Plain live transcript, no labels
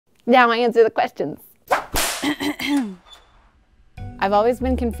Now I answer the questions. I've always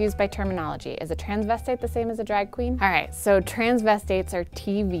been confused by terminology. Is a transvestite the same as a drag queen? All right, so transvestites or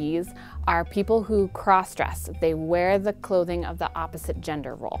TVs are people who cross-dress. They wear the clothing of the opposite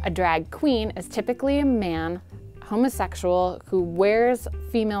gender role. A drag queen is typically a man, homosexual, who wears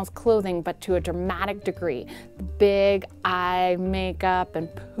females' clothing but to a dramatic degree. Big eye makeup and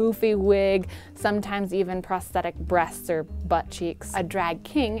poofy wig, sometimes even prosthetic breasts or butt cheeks. A drag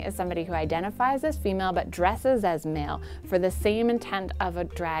king is somebody who identifies as female but dresses as male for the same intent of a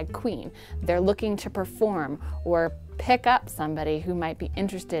drag queen. They're looking to perform or pick up somebody who might be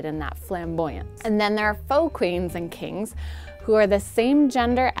interested in that flamboyance. And then there are faux queens and kings who are the same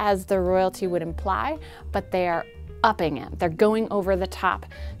gender as the royalty would imply, but they are upping it. They're going over the top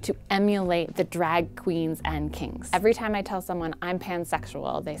to emulate the drag queens and kings. Every time I tell someone I'm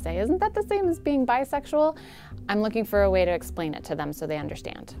pansexual, they say, isn't that the same as being bisexual? I'm looking for a way to explain it to them so they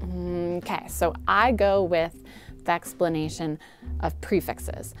understand. Okay, so I go with the explanation of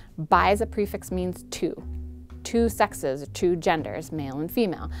prefixes. Bi as a prefix means two. Two sexes, two genders, male and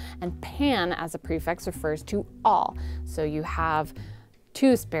female. And pan as a prefix refers to all. So you have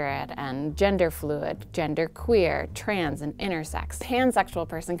two-spirit and gender fluid, gender queer, trans, and intersex. A pansexual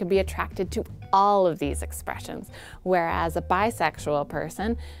person could be attracted to all of these expressions, whereas a bisexual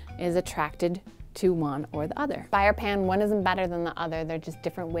person is attracted to one or the other. Bi or pan, one isn't better than the other, they're just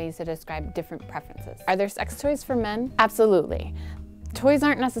different ways to describe different preferences. Are there sex toys for men? Absolutely. Toys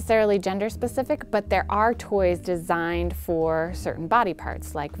aren't necessarily gender specific, but there are toys designed for certain body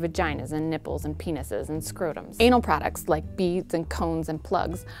parts like vaginas and nipples and penises and scrotums. Anal products like beads and cones and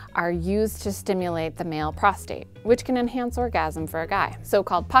plugs are used to stimulate the male prostate, which can enhance orgasm for a guy.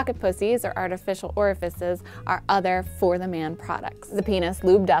 So-called pocket pussies or artificial orifices are other for the man products. The penis,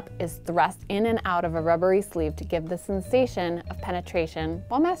 lubed up, is thrust in and out of a rubbery sleeve to give the sensation of penetration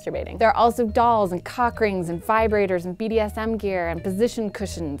while masturbating. There are also dolls and cock rings and vibrators and BDSM gear and position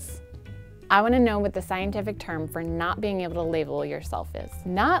cushions. I want to know what the scientific term for not being able to label yourself is.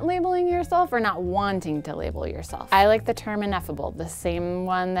 Not labeling yourself or not wanting to label yourself? I like the term ineffable, the same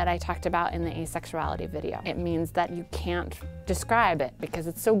one that I talked about in the asexuality video. It means that you can't describe it because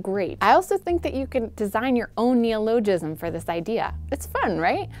it's so great. I also think that you can design your own neologism for this idea. It's fun,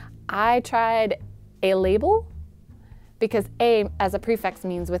 right? I tried a label because A as a prefix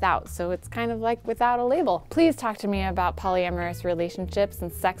means without, so it's kind of like without a label. Please talk to me about polyamorous relationships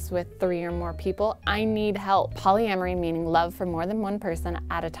and sex with 3 or more people. I need help. Polyamory meaning love for more than one person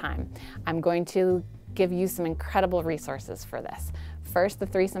at a time. I'm going to give you some incredible resources for this. First, the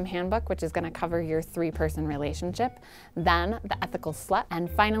Threesome Handbook, which is going to cover your 3-person relationship, then the Ethical Slut, and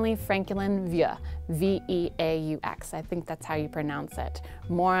finally Franklin Vieux, V-E-A-U-X. I think that's how you pronounce it.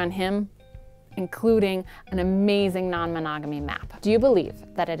 More on him, including an amazing non-monogamy map. Do you believe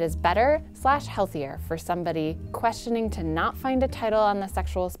that it is better/healthier for somebody questioning to not find a title on the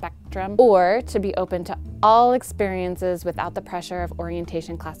sexual spectrum or to be open to all experiences without the pressure of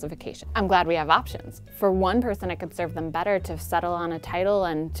orientation classification? I'm glad we have options. For one person, it could serve them better to settle on a title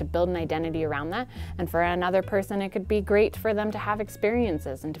and to build an identity around that. And for another person, it could be great for them to have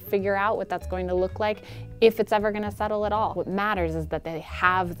experiences and to figure out what that's going to look like if it's ever going to settle at all. What matters is that they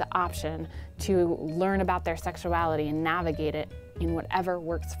have the option to learn about their sexuality and navigate it in whatever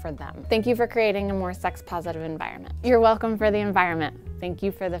works for them. Thank you for creating a more sex-positive environment. You're welcome for the environment. Thank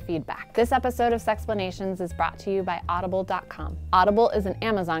you for the feedback. This episode of Sexplanations is brought to you by Audible.com. Audible is an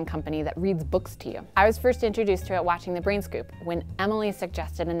Amazon company that reads books to you. I was first introduced to it watching The Brain Scoop when Emily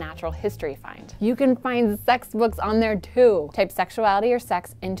suggested a natural history find. You can find sex books on there too. Type sexuality or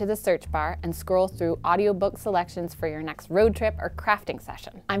sex into the search bar and scroll through audiobook selections for your next road trip or crafting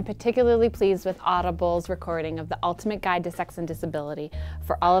session. I'm particularly pleased with Audible's recording of The Ultimate Guide to Sex and Disability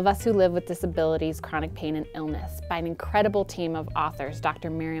for all of us who live with disabilities, chronic pain, and illness by an incredible team of authors, Dr.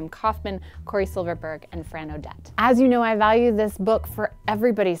 Miriam Kaufman, Corey Silverberg, and Fran Odette. As you know, I value this book for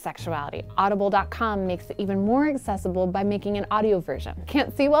everybody's sexuality. Audible.com makes it even more accessible by making an audio version.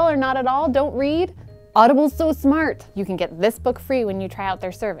 Can't see well or not at all? Don't read? Audible's so smart. You can get this book free when you try out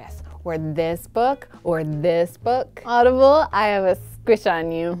their service. Or this book, or this book. Audible, I have a squish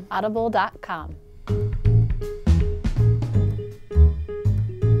on you. Audible.com.